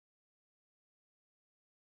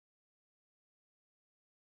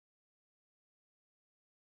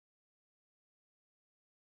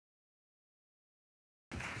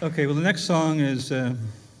Okay, well, the next song is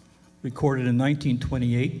recorded in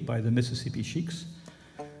 1928 by the Mississippi Sheiks,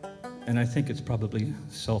 and I think it's probably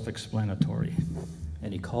self-explanatory.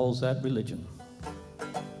 And he calls that religion.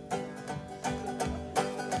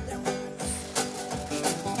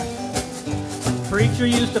 Preacher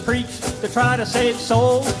used to preach to try to save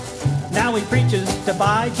soul. Now he preaches to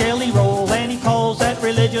buy jelly roll, and he calls that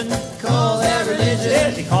religion. Calls that religion.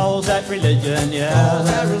 Yes, he calls that religion, yeah.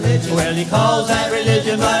 Calls that religion. Well, he calls that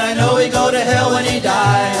religion, but I know he go to hell when he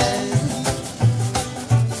dies.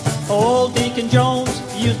 Old Deacon Jones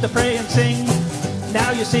used to pray and sing.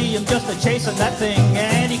 Now you see him just a-chasing that thing,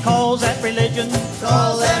 and he calls that religion.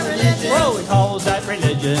 Calls that religion. Whoa, he calls that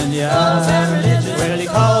religion, yeah. Calls that religion. Well, he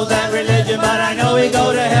calls that religion, but I know he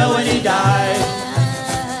go to hell when he dies.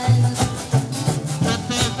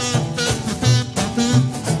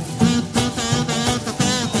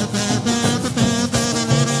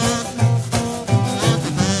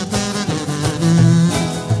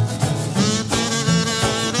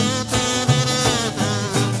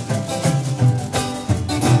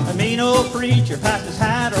 Preacher passed his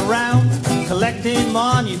hat around, collecting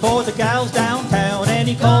money for the gals downtown, and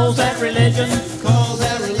he calls that religion. Calls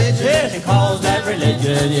that religion. Yes, he calls that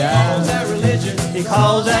religion, yeah. Calls that religion. He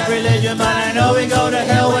calls that religion, but I know he go to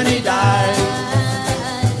hell when he dies.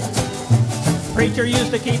 Preacher used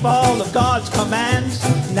to keep all of God's commands.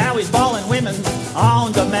 Now he's balling women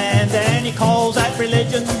on demand, and he calls that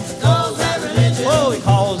religion. Calls that religion. Oh, he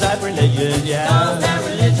calls that religion, yeah. Calls that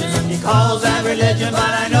religion. He calls that religion, but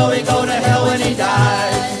I know he go to hell when he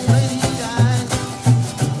dies.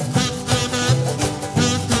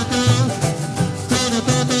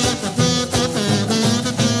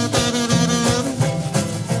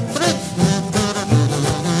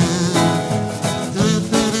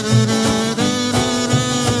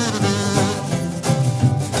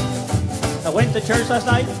 I went to church last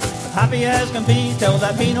night, happy as can be, till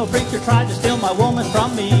that mean old preacher tried to steal my woman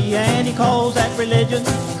from me, and he calls that religion.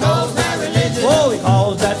 Calls that religion. Oh, he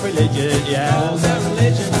calls that religion, yeah. Calls that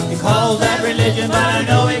religion. He calls that religion, but I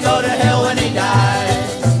know he go to hell when he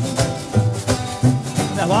dies.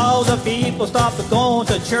 Now all the people stop going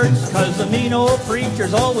to church, 'cause the mean old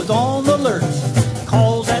preacher's always on the lurch.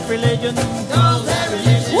 Calls that religion. Calls that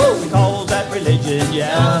religion. Woo, he calls that religion,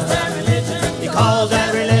 yeah. Calls that